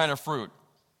that kind of fruit.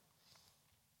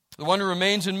 The one who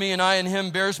remains in me and I in him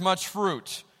bears much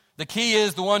fruit. The key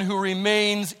is the one who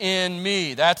remains in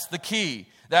me. That's the key.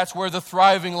 That's where the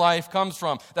thriving life comes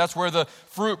from. That's where the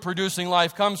fruit-producing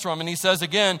life comes from. And he says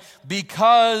again,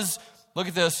 because, look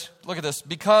at this,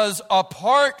 because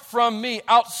apart from me,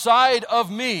 outside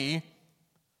of me,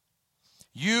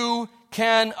 you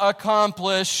can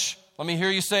accomplish, let me hear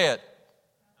you say it,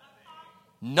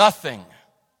 nothing.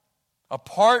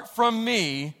 Apart from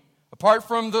me, apart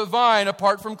from the vine,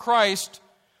 apart from Christ,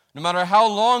 no matter how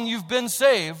long you've been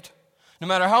saved, no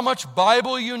matter how much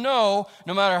Bible you know,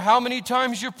 no matter how many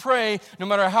times you pray, no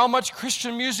matter how much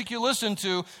Christian music you listen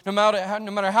to, no matter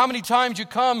how many times you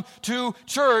come to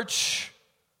church,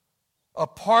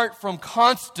 apart from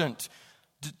constant,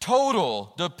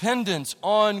 total dependence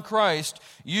on Christ,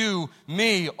 you,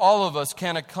 me, all of us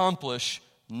can accomplish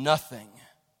nothing.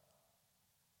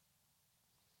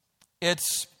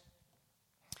 It's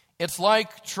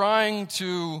like trying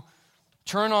to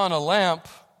turn on a lamp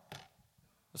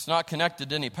that's not connected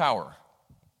to any power.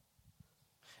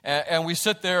 And we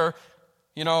sit there,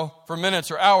 for minutes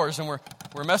or hours, and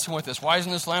we're messing with this. Why isn't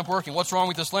this lamp working? What's wrong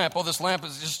with this lamp? Oh, this lamp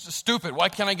is just stupid. Why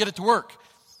can't I get it to work?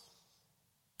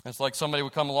 It's like somebody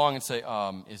would come along and say,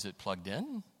 is it plugged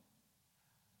in?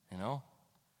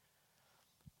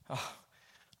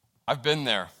 I've been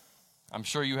there. I'm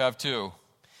sure you have too.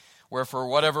 Where for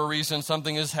whatever reason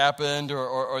something has happened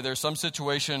or there's some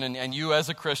situation and you as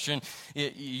a Christian,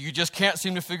 you just can't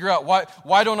seem to figure out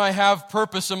why don't I have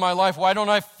purpose in my life? Why don't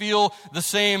I feel the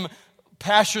same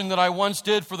passion that I once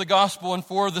did for the gospel and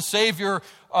for the Savior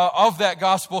of that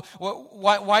gospel?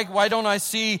 Why don't I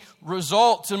see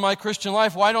results in my Christian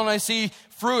life? Why don't I see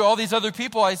fruit? All these other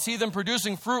people, I see them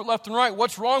producing fruit left and right.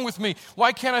 What's wrong with me?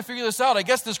 Why can't I figure this out? I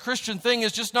guess this Christian thing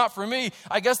is just not for me.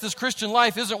 I guess this Christian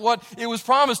life isn't what it was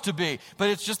promised to be.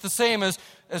 But it's just the same as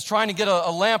trying to get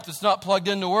a lamp that's not plugged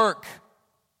in to work.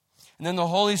 And then the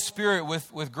Holy Spirit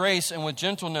with grace and with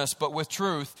gentleness, but with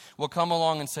truth, will come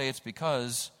along and say, it's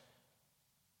because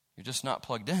you're just not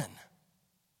plugged in.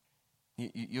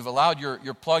 You've allowed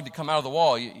your plug to come out of the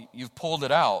wall. You've pulled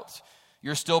it out.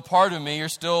 You're still part of me. You're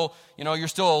still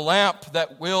a lamp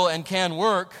that will and can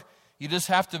work. You just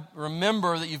have to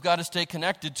remember that you've got to stay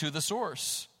connected to the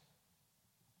source.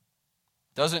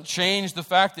 Doesn't change the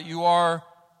fact that you are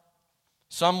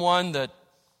someone that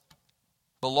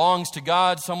belongs to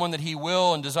God, someone that he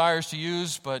will and desires to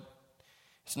use, but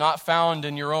it's not found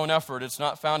in your own effort. It's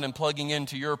not found in plugging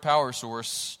into your power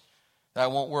source.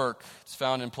 That won't work. It's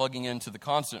found in plugging into the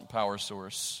constant power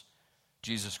source,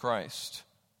 Jesus Christ.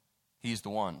 He's the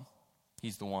one.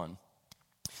 He's the one.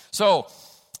 So,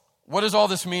 what does all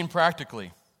this mean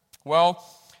practically? Well,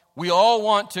 we all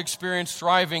want to experience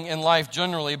thriving in life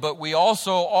generally, but we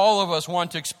also, all of us,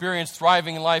 want to experience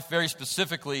thriving in life very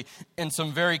specifically in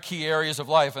some very key areas of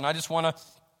life. And I just want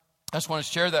to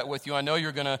share that with you. I know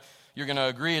you're going to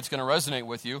agree, it's going to resonate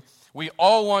with you. We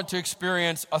all want to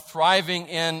experience a thriving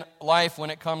in life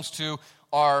when it comes to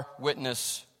our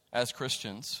witness as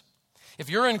Christians. If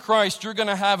you're in Christ, you're going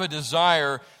to have a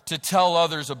desire to tell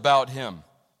others about him.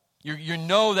 You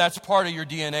know that's part of your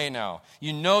DNA now.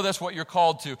 You know that's what you're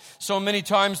called to. So many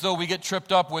times, though, we get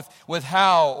tripped up with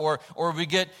how, or we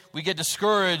get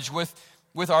discouraged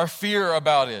with our fear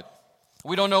about it.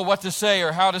 We don't know what to say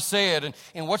or how to say it,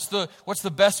 and what's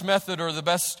the best method or the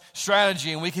best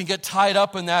strategy, and we can get tied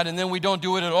up in that, and then we don't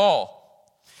do it at all.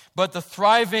 But the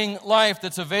thriving life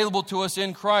that's available to us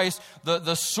in Christ,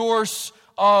 the source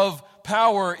of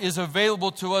power is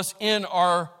available to us in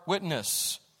our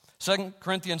witness. 2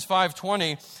 Corinthians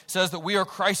 5:20 says that we are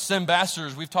Christ's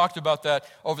ambassadors. We've talked about that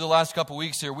over the last couple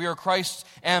weeks here. We are Christ's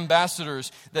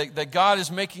ambassadors, that God is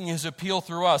making his appeal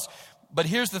through us. But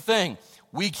here's the thing.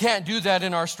 We can't do that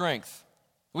in our strength.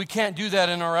 We can't do that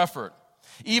in our effort.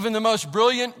 Even the most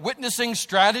brilliant witnessing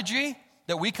strategy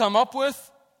that we come up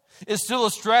with is still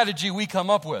a strategy we come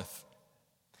up with.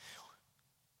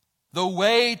 The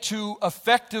way to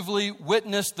effectively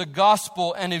witness the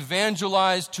gospel and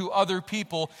evangelize to other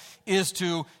people is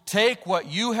to take what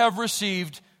you have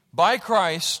received by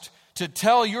Christ, to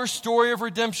tell your story of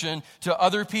redemption to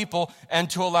other people, and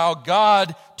to allow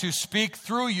God to speak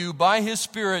through you by his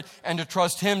Spirit and to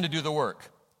trust him to do the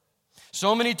work.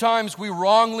 So many times we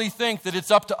wrongly think that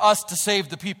it's up to us to save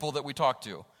the people that we talk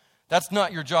to. That's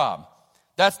not your job.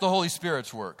 That's the Holy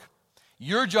Spirit's work.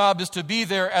 Your job is to be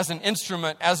there as an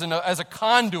instrument, as a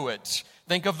conduit.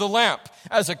 Think of the lamp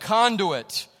as a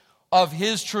conduit of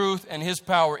his truth and his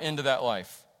power into that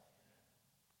life.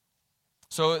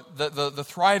 So the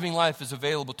thriving life is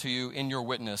available to you in your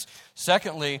witness.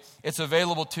 Secondly, it's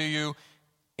available to you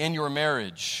in your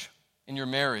marriage. In your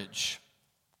marriage.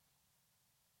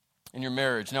 In your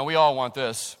marriage. Now, we all want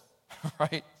this,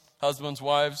 right? Husbands,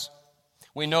 wives.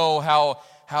 We know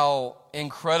how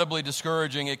incredibly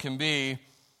discouraging it can be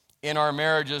in our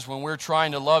marriages when we're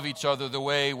trying to love each other the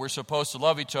way we're supposed to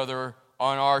love each other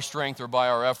on our strength or by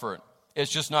our effort.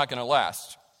 It's just not going to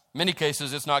last. In many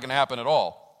cases, it's not going to happen at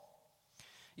all.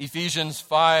 Ephesians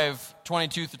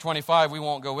 5:22-25, we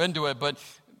won't go into it, but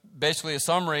basically a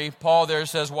summary, Paul there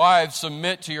says, wives,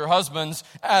 submit to your husbands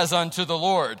as unto the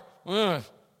Lord.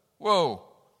 Whoa.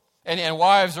 And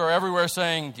wives are everywhere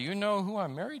saying, do you know who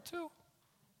I'm married to?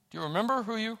 Do you remember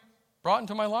who you brought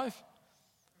into my life?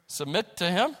 Submit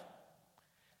to him.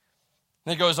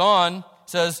 And it goes on,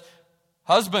 says,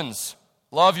 husbands,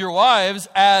 love your wives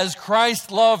as Christ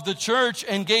loved the church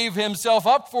and gave himself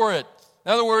up for it.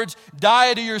 In other words,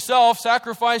 die to yourself,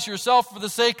 sacrifice yourself for the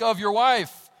sake of your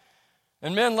wife.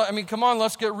 And men, come on,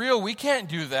 let's get real. We can't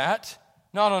do that.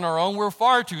 Not on our own. We're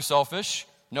far too selfish.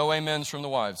 No amens from the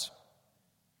wives.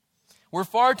 We're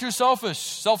far too selfish,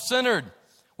 self-centered.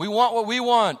 We want what we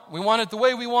want. We want it the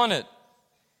way we want it.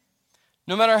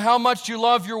 No matter how much you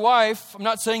love your wife, I'm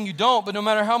not saying you don't, but no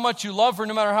matter how much you love her,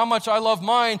 no matter how much I love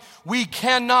mine, we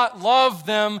cannot love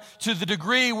them to the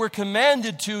degree we're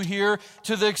commanded to here,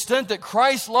 to the extent that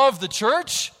Christ loved the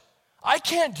church. I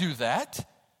can't do that.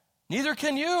 Neither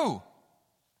can you.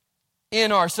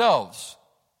 In ourselves.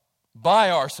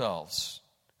 By ourselves.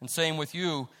 And same with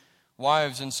you,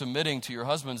 wives, in submitting to your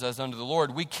husbands as unto the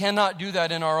Lord. We cannot do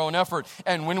that in our own effort.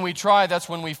 And when we try, that's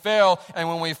when we fail. And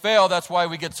when we fail, that's why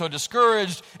we get so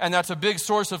discouraged. And that's a big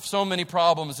source of so many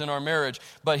problems in our marriage.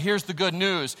 But here's the good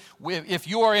news. If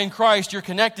you are in Christ, you're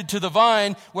connected to the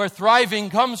vine where thriving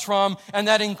comes from. And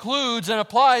that includes and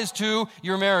applies to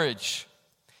your marriage.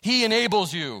 He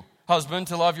enables you, husband,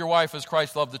 to love your wife as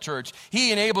Christ loved the church.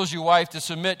 He enables you, wife, to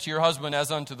submit to your husband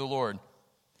as unto the Lord.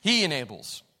 He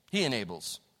enables. He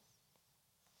enables.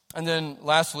 And then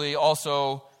lastly,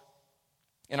 also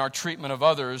in our treatment of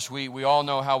others, we all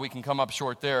know how we can come up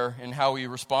short there in how we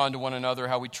respond to one another,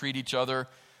 how we treat each other,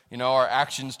 our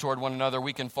actions toward one another.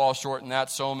 We can fall short in that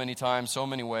so many times, so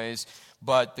many ways.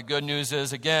 But the good news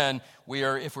is, again,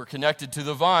 if we're connected to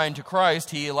the vine, to Christ,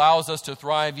 he allows us to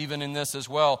thrive even in this as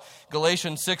well.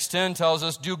 Galatians 6:10 tells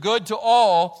us, do good to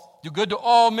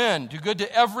all men, do good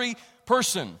to every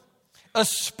person,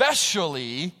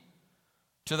 especially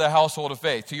to the household of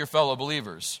faith, to your fellow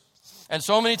believers. And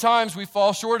so many times we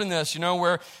fall short in this,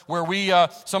 where we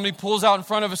somebody pulls out in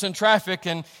front of us in traffic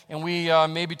and we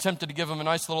may be tempted to give them a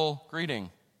nice little greeting,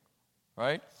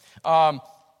 right?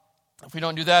 If we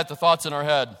don't do that, the thought's in our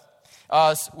head.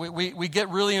 We get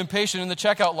really impatient in the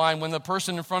checkout line when the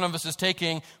person in front of us is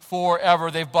taking forever.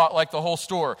 They've bought like the whole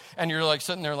store. And you're like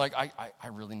sitting there like, I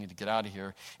really need to get out of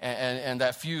here. And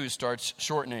that fuse starts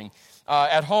shortening.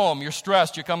 At home, you're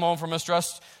stressed. You come home from a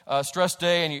stress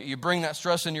day and you bring that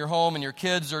stress in your home and your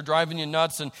kids are driving you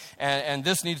nuts and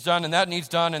this needs done and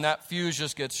that fuse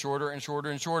just gets shorter and shorter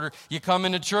and shorter. You come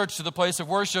into church to the place of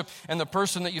worship and the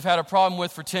person that you've had a problem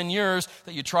with for 10 years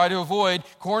that you try to avoid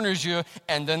corners you,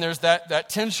 and then there's that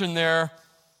tension there.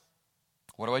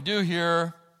 What do I do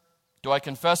here? Do I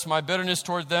confess my bitterness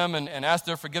toward them and ask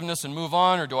their forgiveness and move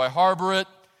on, or do I harbor it?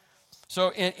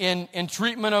 So in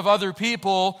treatment of other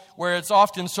people, where it's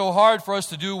often so hard for us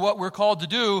to do what we're called to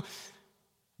do,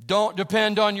 Don't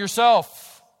depend on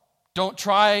yourself. Don't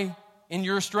try in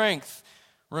your strength.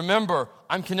 Remember,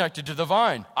 I'm connected to the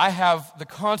vine. I have the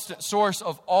constant source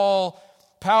of all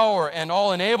power and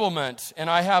all enablement, and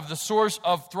I have the source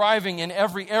of thriving in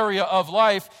every area of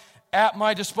life at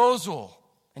my disposal.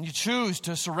 And you choose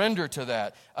to surrender to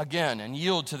that again and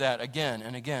yield to that again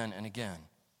and again and again.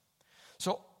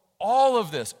 So all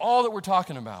of this, all that we're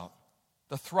talking about,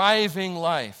 the thriving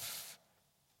life,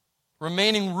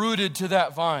 remaining rooted to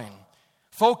that vine,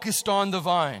 focused on the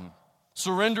vine,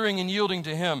 surrendering and yielding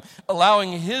to Him,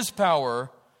 allowing His power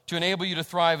to enable you to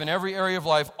thrive in every area of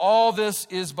life, all this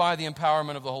is by the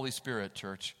empowerment of the Holy Spirit,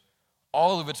 church.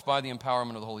 All of it's by the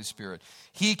empowerment of the Holy Spirit.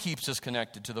 He keeps us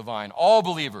connected to the vine, all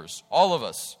believers, all of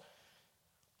us.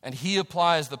 And He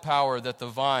applies the power that the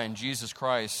vine, Jesus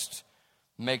Christ,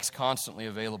 makes constantly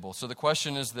available. So the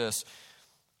question is this: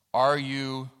 are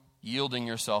you yielding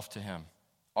yourself to Him?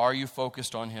 Are you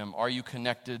focused on Him? Are you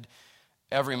connected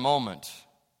every moment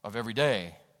of every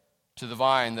day to the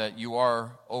vine that you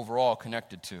are overall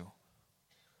connected to?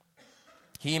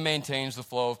 He maintains the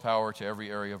flow of power to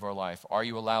every area of our life. Are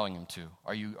you allowing Him to?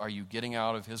 Are you getting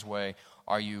out of His way?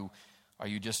 Are you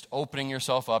just opening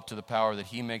yourself up to the power that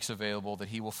He makes available, that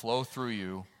He will flow through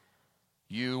you?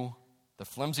 You, the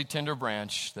flimsy, tender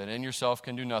branch that in yourself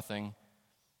can do nothing,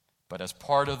 but as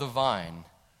part of the vine,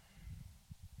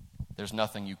 there's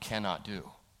nothing you cannot do.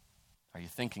 Are you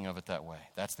thinking of it that way?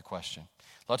 That's the question.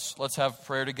 Let's have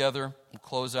prayer together and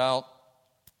close out.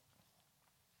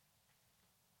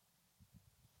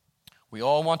 We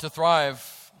all want to thrive.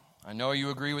 I know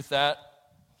you agree with that.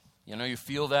 You know you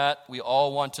feel that. We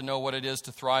all want to know what it is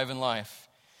to thrive in life.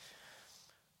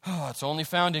 Oh, it's only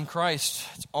found in Christ.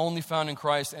 It's only found in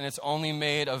Christ, and it's only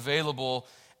made available,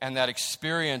 and that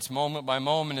experience moment by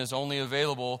moment is only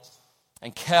available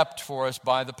and kept for us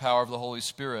by the power of the Holy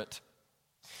Spirit.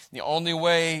 The only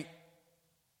way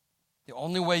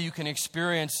you can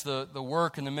experience the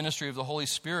work and the ministry of the Holy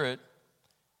Spirit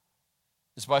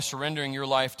is by surrendering your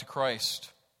life to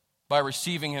Christ, by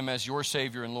receiving Him as your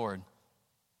Savior and Lord.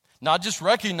 Not just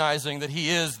recognizing that He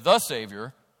is the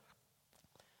Savior.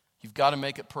 You've got to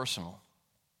make it personal.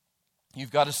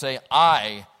 You've got to say,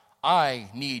 I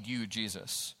need you,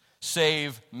 Jesus.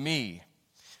 Save me.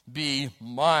 Be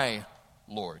my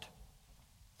Lord.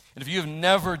 And if you have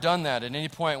never done that at any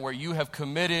point where you have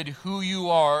committed who you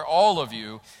are, all of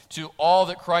you, to all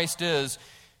that Christ is,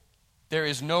 there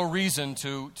is no reason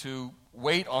to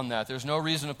wait on that. There's no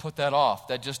reason to put that off.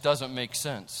 That just doesn't make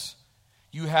sense.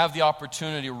 You have the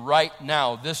opportunity right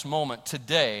now, this moment,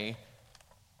 today,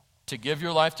 to give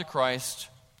your life to Christ,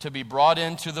 to be brought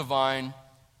into the vine,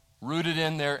 rooted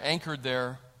in there, anchored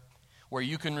there, where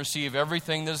you can receive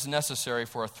everything that is necessary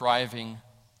for a thriving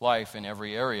life in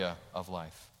every area of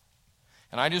life.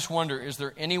 And I just wonder, is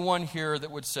there anyone here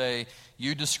that would say,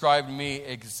 you described me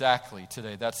exactly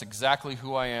today. That's exactly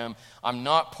who I am. I'm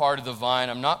not part of the vine.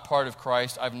 I'm not part of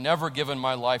Christ. I've never given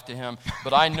my life to Him,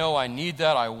 but I know I need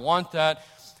that. I want that.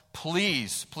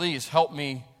 Please, please help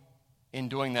me in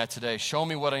doing that today. Show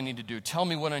me what I need to do. Tell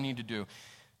me what I need to do.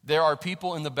 There are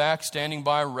people in the back standing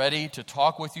by ready to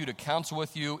talk with you, to counsel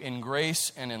with you in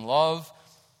grace and in love,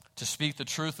 to speak the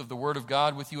truth of the Word of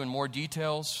God with you in more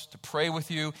details, to pray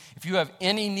with you. If you have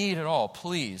any need at all,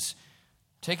 please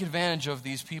take advantage of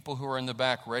these people who are in the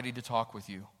back ready to talk with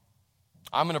you.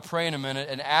 I'm going to pray in a minute,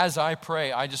 and as I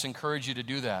pray, I just encourage you to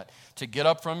do that, to get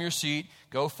up from your seat,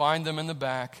 go find them in the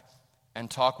back,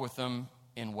 and talk with them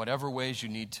in whatever ways you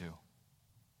need to.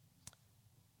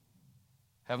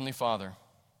 Heavenly Father,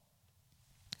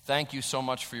 thank you so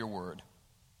much for your word.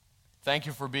 Thank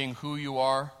you for being who you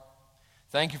are.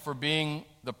 Thank you for being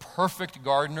the perfect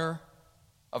gardener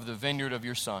of the vineyard of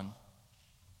your Son.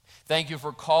 Thank you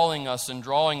for calling us and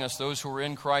drawing us, those who are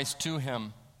in Christ, to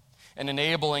Him, and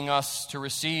enabling us to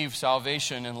receive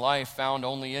salvation and life found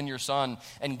only in your Son,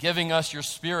 and giving us your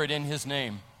Spirit in His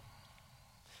name.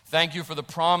 Thank you for the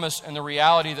promise and the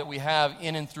reality that we have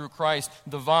in and through Christ,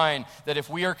 the vine, that if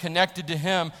we are connected to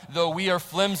Him, though we are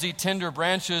flimsy, tender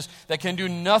branches that can do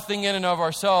nothing in and of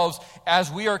ourselves, as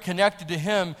we are connected to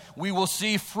Him, we will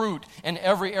see fruit in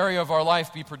every area of our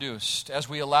life be produced as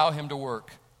we allow Him to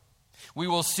work. We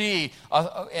will see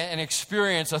and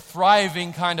experience a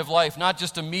thriving kind of life, not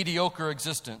just a mediocre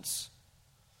existence.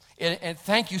 And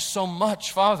thank you so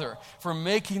much, Father, for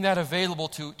making that available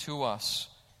to us.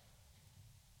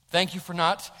 Thank you for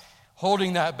not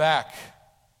holding that back,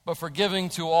 but for giving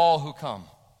to all who come.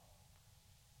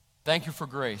 Thank you for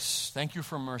grace. Thank you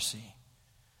for mercy.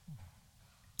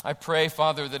 I pray,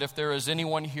 Father, that if there is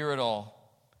anyone here at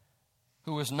all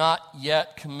who has not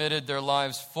yet committed their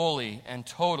lives fully and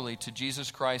totally to Jesus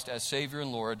Christ as Savior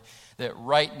and Lord, that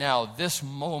right now, this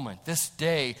moment, this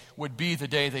day would be the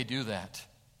day they do that.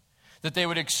 That they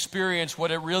would experience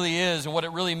what it really is and what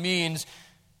it really means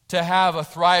to have a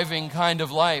thriving kind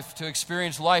of life, to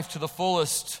experience life to the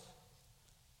fullest,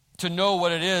 to know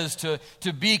what it is to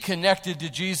be connected to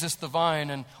Jesus the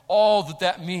vine and all that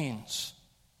that means.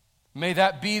 May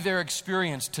that be their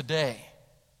experience today.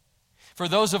 For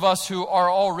those of us who are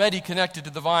already connected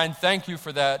to the vine, thank you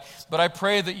for that. But I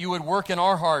pray that you would work in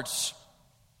our hearts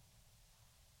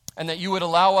and that you would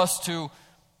allow us to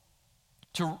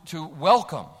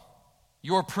welcome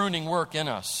your pruning work in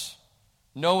us,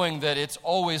 knowing that it's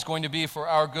always going to be for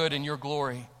our good and your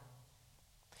glory.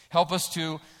 Help us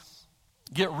to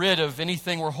get rid of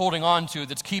anything we're holding on to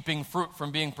that's keeping fruit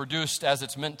from being produced as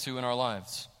it's meant to in our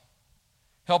lives.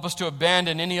 Help us to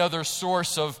abandon any other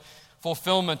source of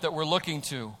fulfillment that we're looking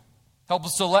to. Help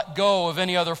us to let go of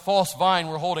any other false vine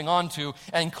we're holding on to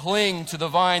and cling to the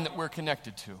vine that we're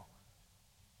connected to.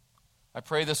 I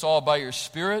pray this all by your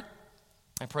Spirit.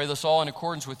 I pray this all in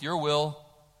accordance with your will.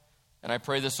 And I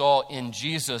pray this all in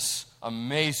Jesus'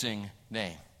 amazing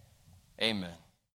name. Amen.